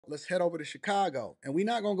let's head over to Chicago. And we're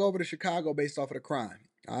not going to go over to Chicago based off of the crime.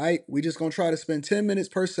 All right. We just going to try to spend 10 minutes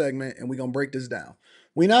per segment and we're going to break this down.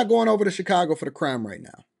 We're not going over to Chicago for the crime right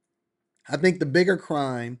now. I think the bigger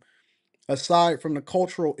crime, aside from the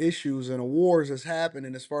cultural issues and the wars that's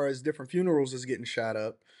happening as far as different funerals is getting shot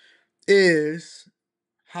up, is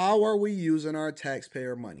how are we using our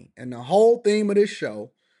taxpayer money? And the whole theme of this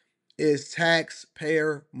show is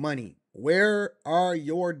taxpayer money. Where are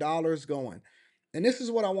your dollars going? And this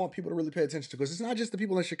is what I want people to really pay attention to, because it's not just the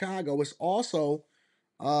people in Chicago, it's also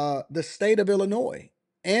the state of Illinois,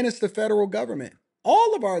 and it's the federal government.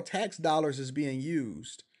 All of our tax dollars is being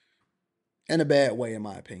used in a bad way, in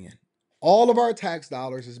my opinion. All of our tax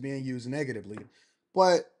dollars is being used negatively,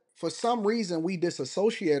 but for some reason we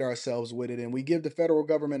disassociate ourselves with it and we give the federal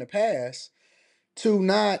government a pass to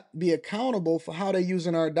not be accountable for how they're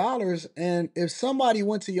using our dollars. And if somebody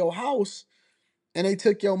went to your house and they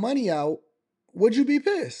took your money out, would you be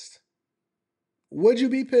pissed? Would you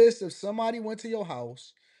be pissed if somebody went to your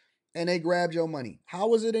house and they grabbed your money?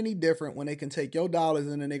 How is it any different when they can take your dollars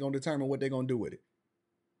and then they're going to determine what they're going to do with it?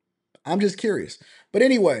 I'm just curious. But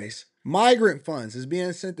anyways, migrant funds is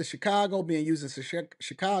being sent to Chicago, being used in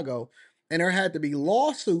Chicago, and there had to be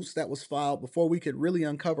lawsuits that was filed before we could really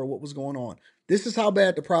uncover what was going on. This is how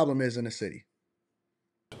bad the problem is in the city.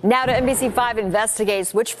 Now to NBC5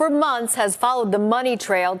 investigates, which for months has followed the money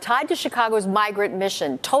trail tied to Chicago's migrant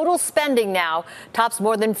mission. Total spending now tops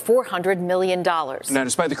more than $400 million. Now,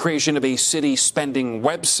 despite the creation of a city spending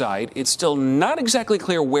website, it's still not exactly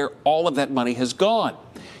clear where all of that money has gone.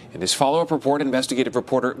 In this follow-up report, investigative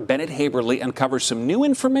reporter Bennett Haberly uncovers some new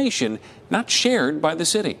information not shared by the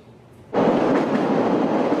city.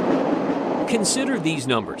 Consider these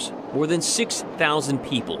numbers. More than 6,000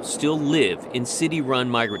 people still live in city-run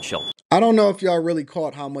migrant shelters. I don't know if y'all really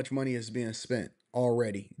caught how much money is being spent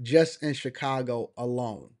already, just in Chicago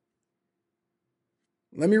alone.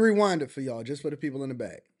 Let me rewind it for y'all, just for the people in the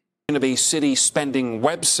back. Of a city spending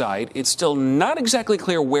website, it's still not exactly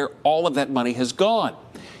clear where all of that money has gone.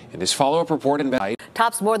 In this follow-up report,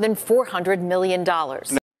 tops more than $400 million.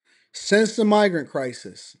 Since the migrant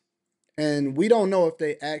crisis. And we don't know if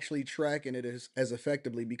they actually tracking it as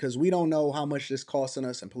effectively, because we don't know how much this costing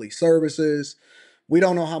us in police services. We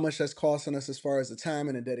don't know how much that's costing us as far as the time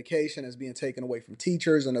and the dedication that's being taken away from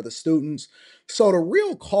teachers and other students. So the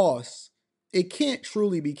real cost, it can't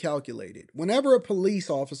truly be calculated. Whenever a police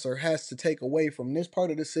officer has to take away from this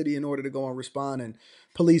part of the city in order to go and respond and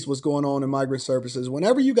police what's going on in migrant services,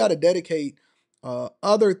 whenever you got to dedicate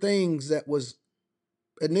other things that was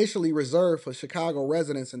initially reserved for Chicago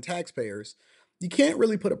residents and taxpayers, you can't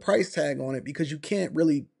really put a price tag on it because you can't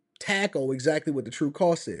really tackle exactly what the true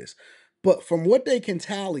cost is. But from what they can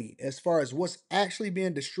tally as far as what's actually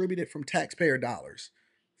being distributed from taxpayer dollars,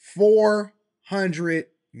 $400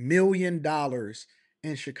 million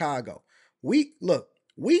in Chicago. We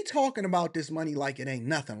talking about this money like it ain't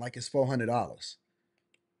nothing, like it's $400.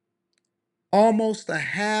 Almost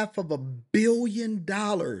 $500 million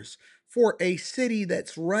for a city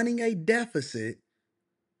that's running a deficit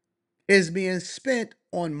is being spent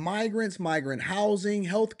on migrants, migrant housing,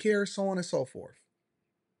 healthcare, so on and so forth,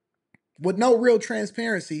 with no real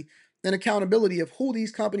transparency and accountability of who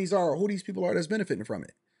these companies are or who these people are that's benefiting from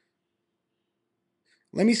it.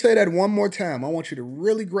 Let me say that one more time. I want you to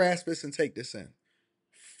really grasp this and take this in.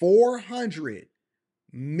 $400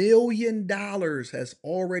 million has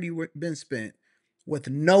already been spent with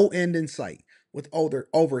no end in sight, with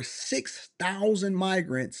over 6,000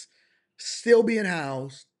 migrants still being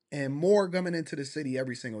housed and more coming into the city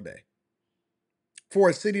every single day, for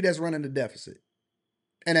a city that's running a deficit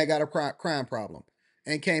and that got a crime problem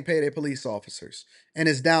and can't pay their police officers and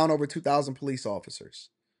is down over 2,000 police officers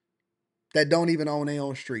that don't even own their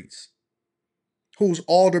own streets, whose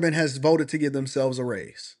alderman has voted to give themselves a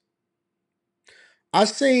raise. I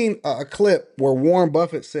seen a clip where Warren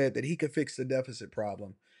Buffett said that he could fix the deficit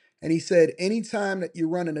problem. And he said, anytime that you're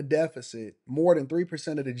running a deficit more than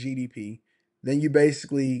 3% of the GDP, then you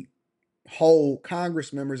basically hold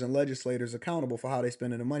Congress members and legislators accountable for how they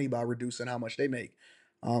spending the money by reducing how much they make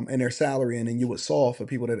in their salary. And then you would solve for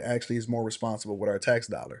people that actually is more responsible with our tax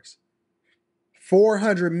dollars.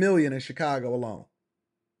 400 million in Chicago alone.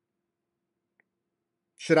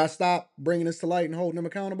 Should I stop bringing this to light and holding them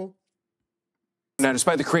accountable? Now,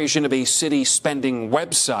 despite the creation of a city spending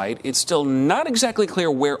website, it's still not exactly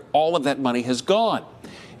clear where all of that money has gone.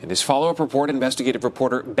 In this follow-up report, investigative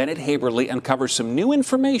reporter Bennett Haberly uncovers some new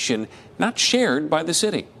information not shared by the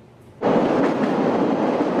city.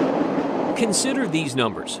 Consider these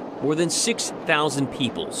numbers. More than 6,000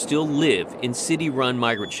 people still live in city-run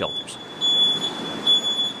migrant shelters.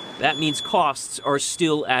 That means costs are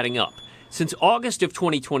still adding up. Since August of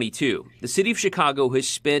 2022, the city of Chicago has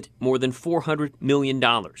spent more than $400 million,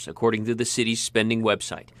 according to the city's spending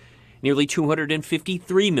website. Nearly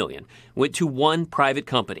 $253 million went to one private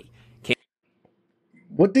company.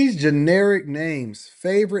 With these generic names,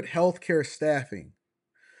 favorite healthcare staffing,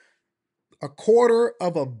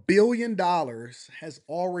 $250 million has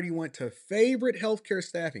already went to favorite healthcare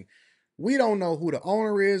staffing. We don't know who the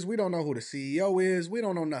owner is. We don't know who the CEO is. We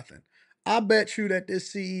don't know nothing. I bet you that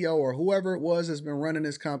this CEO or whoever it was that's been running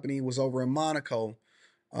this company was over in Monaco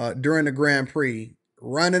during the Grand Prix,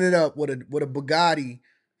 running it up with a Bugatti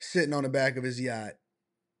sitting on the back of his yacht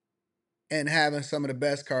and having some of the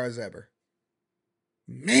best cars ever.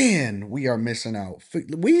 Man, we are missing out.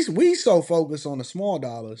 We so focused on the small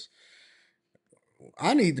dollars.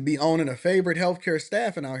 I need to be owning a favorite healthcare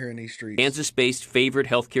staffing out here in these streets. Kansas-based Favorite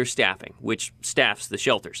Healthcare Staffing, which staffs the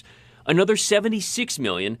shelters. Another $76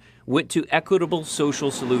 million went to Equitable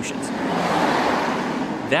Social Solutions.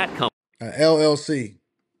 That LLC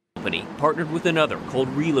company partnered with another called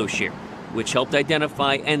ReloShare, which helped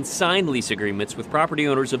identify and sign lease agreements with property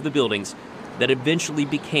owners of the buildings that eventually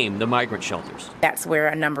became the migrant shelters. That's where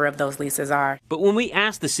a number of those leases are. But when we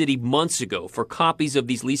asked the city months ago for copies of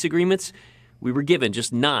these lease agreements, we were given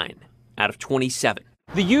just 9 out of 27.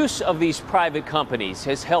 The use of these private companies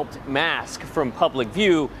has helped mask from public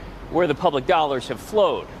view where the public dollars have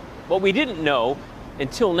flowed. What we didn't know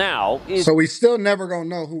until now is... So we still never gonna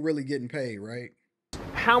know who really getting paid, right?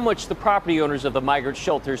 ...how much the property owners of the migrant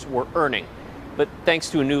shelters were earning. But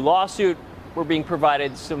thanks to a new lawsuit, we're being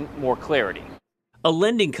provided some more clarity. A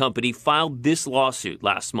lending company filed this lawsuit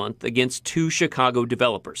last month against 2 Chicago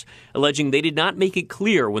developers, alleging they did not make it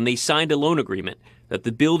clear when they signed a loan agreement that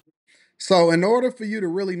the building... So in order for you to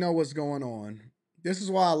really know what's going on, this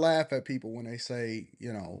is why I laugh at people when they say,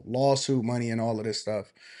 you know, lawsuit money and all of this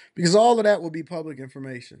stuff, because all of that will be public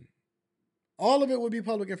information. All of it would be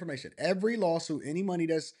public information. Every lawsuit, any money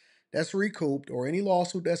that's recouped or any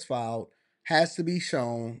lawsuit that's filed has to be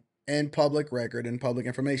shown in public record and public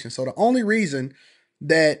information. So the only reason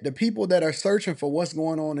that the people that are searching for what's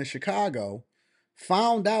going on in Chicago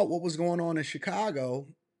found out what was going on in Chicago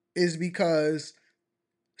is because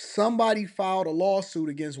somebody filed a lawsuit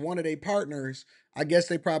against one of their partners. I guess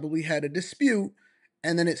they probably had a dispute,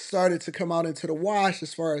 and then it started to come out into the wash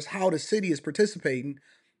as far as how the city is participating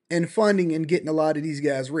in funding and getting a lot of these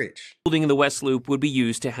guys rich. The building in the West Loop would be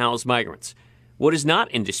used to house migrants. What is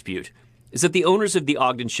not in dispute is that the owners of the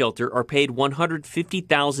Ogden shelter are paid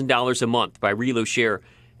 $150,000 a month by ReloShare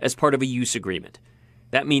as part of a use agreement.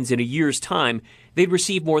 That means in a year's time, they'd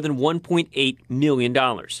receive more than $1.8 million.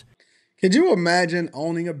 Could you imagine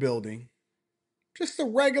owning a building, just a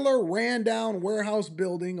regular ran down warehouse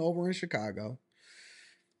building over in Chicago,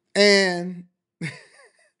 and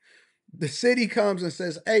the city comes and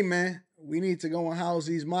says, hey man, we need to go and house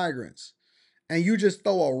these migrants. And you just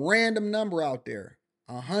throw a random number out there,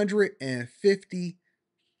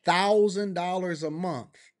 $150,000 a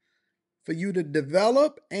month for you to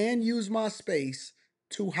develop and use my space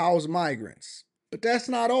to house migrants. But that's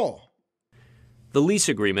not all. The lease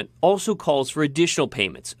agreement also calls for additional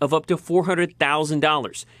payments of up to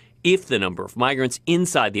 $400,000 if the number of migrants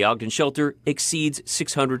inside the Ogden shelter exceeds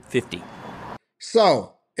 650.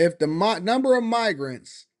 So if the number of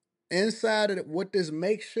migrants inside of what this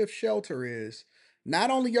makeshift shelter is,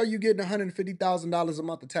 not only are you getting $150,000 a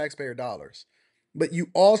month of taxpayer dollars, but you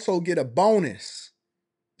also get a bonus.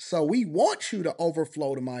 So we want you to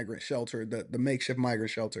overflow the migrant shelter, the makeshift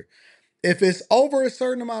migrant shelter. If it's over a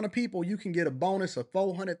certain amount of people, you can get a bonus of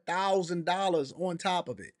 $400,000 on top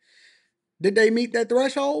of it. Did they meet that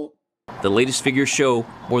threshold? The latest figures show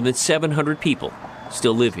more than 700 people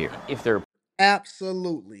still live here. If they're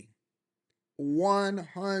absolutely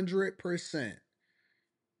 100%.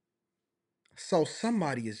 So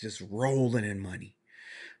somebody is just rolling in money.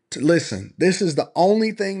 Listen, this is the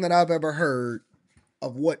only thing that I've ever heard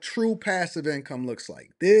of what true passive income looks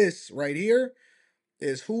like. This right here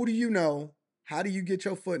is who do you know? How do you get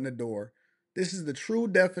your foot in the door? This is the true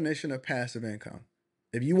definition of passive income.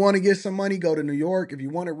 If you want to get some money, go to New York. If you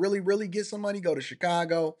want to really, really get some money, go to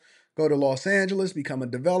Chicago, go to Los Angeles, become a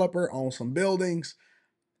developer, own some buildings,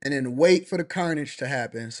 and then wait for the carnage to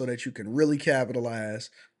happen so that you can really capitalize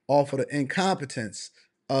off of the incompetence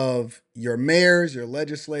of your mayors, your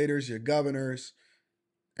legislators, your governors,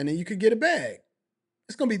 and then you could get a bag.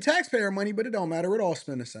 It's going to be taxpayer money, but it don't matter. It all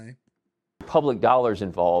spend the same. Public dollars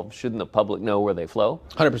involved, shouldn't the public know where they flow?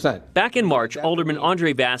 100%. Back in March, Alderman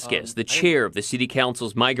Andre Vasquez, the chair of the City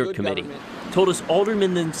Council's Migrant Committee, told us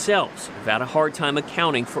aldermen themselves have had a hard time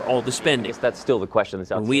accounting for all the spending. That's still the question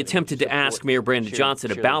that's When we attempted to ask Mayor Brandon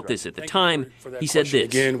Johnson about this at the time, he said this.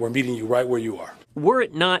 Again, we're meeting you right where you are. Were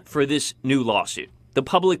it not for this new lawsuit, the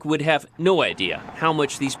public would have no idea how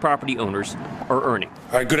much these property owners are earning.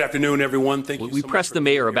 All right, good afternoon, everyone. Thank you. We pressed the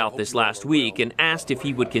mayor about this last week and asked if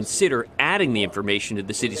he would consider adding the information to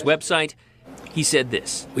the city's website. He said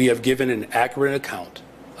this. We have given an accurate account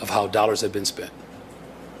of how dollars have been spent.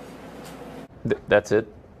 That's it?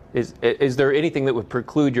 Is there anything that would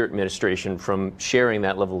preclude your administration from sharing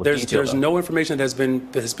that level of detail? There's no information that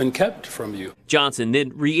has been kept from you. Johnson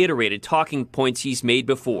then reiterated talking points he's made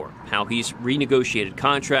before, how he's renegotiated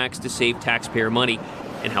contracts to save taxpayer money,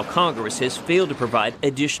 and how Congress has failed to provide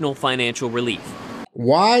additional financial relief.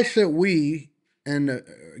 Why should we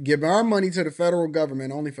give our money to the federal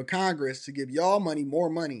government only for Congress to give y'all more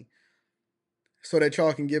money so that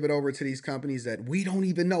y'all can give it over to these companies that we don't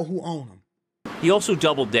even know who own them? He also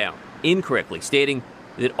doubled down, incorrectly stating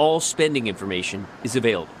that all spending information is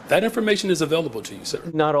available. That information is available to you, sir.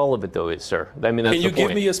 Not all of it, though, is, sir. I mean, that's Can you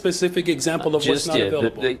give me a specific example of what's not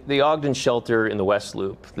available? The Ogden shelter in the West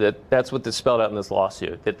Loop, that's what is spelled out in this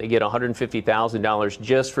lawsuit, that they get $150,000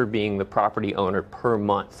 just for being the property owner per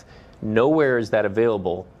month. Nowhere is that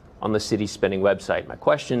available on the city's spending website. My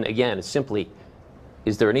question, again, is simply,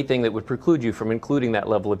 is there anything that would preclude you from including that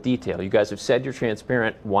level of detail? You guys have said you're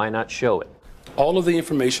transparent. Why not show it? All of the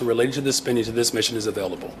information related to the spending to this mission is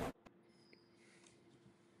available.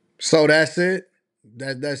 So that's it.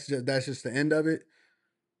 That's just the end of it.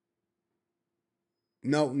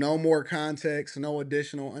 No more context. No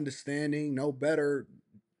additional understanding. No better.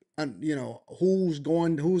 Who's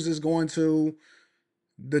this going to?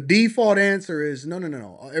 The default answer is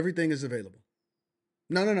no. Everything is available.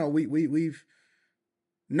 No. We've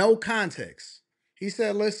no context. He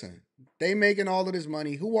said, listen, they making all of this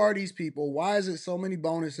money. Who are these people? Why is it so many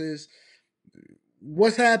bonuses?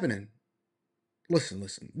 What's happening? Listen.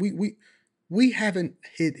 We haven't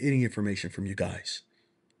hid any information from you guys.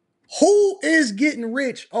 Who is getting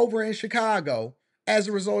rich over in Chicago as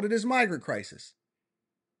a result of this migrant crisis?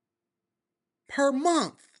 Per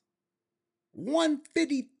month,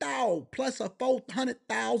 $150,000 plus a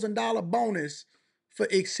 $400,000 bonus for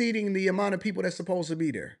exceeding the amount of people that's supposed to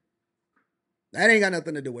be there. That ain't got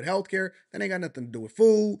nothing to do with healthcare. That ain't got nothing to do with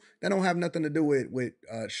food. That don't have nothing to do with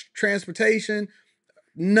transportation.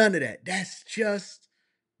 None of that. That's just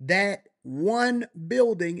that one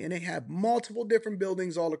building, and they have multiple different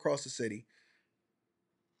buildings all across the city.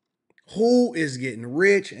 Who is getting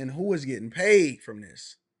rich and who is getting paid from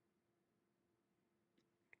this?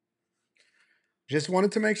 Just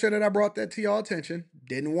wanted to make sure that I brought that to y'all attention.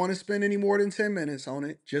 Didn't want to spend any more than 10 minutes on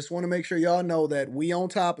it. Just want to make sure y'all know that we on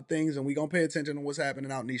top of things and we going to pay attention to what's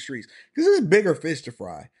happening out in these streets. Because there's bigger fish to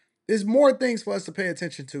fry. There's more things for us to pay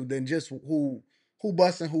attention to than just who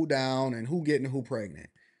busting who down and who getting who pregnant.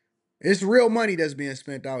 It's real money that's being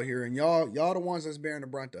spent out here, and y'all the ones that's bearing the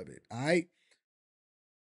brunt of it. All right?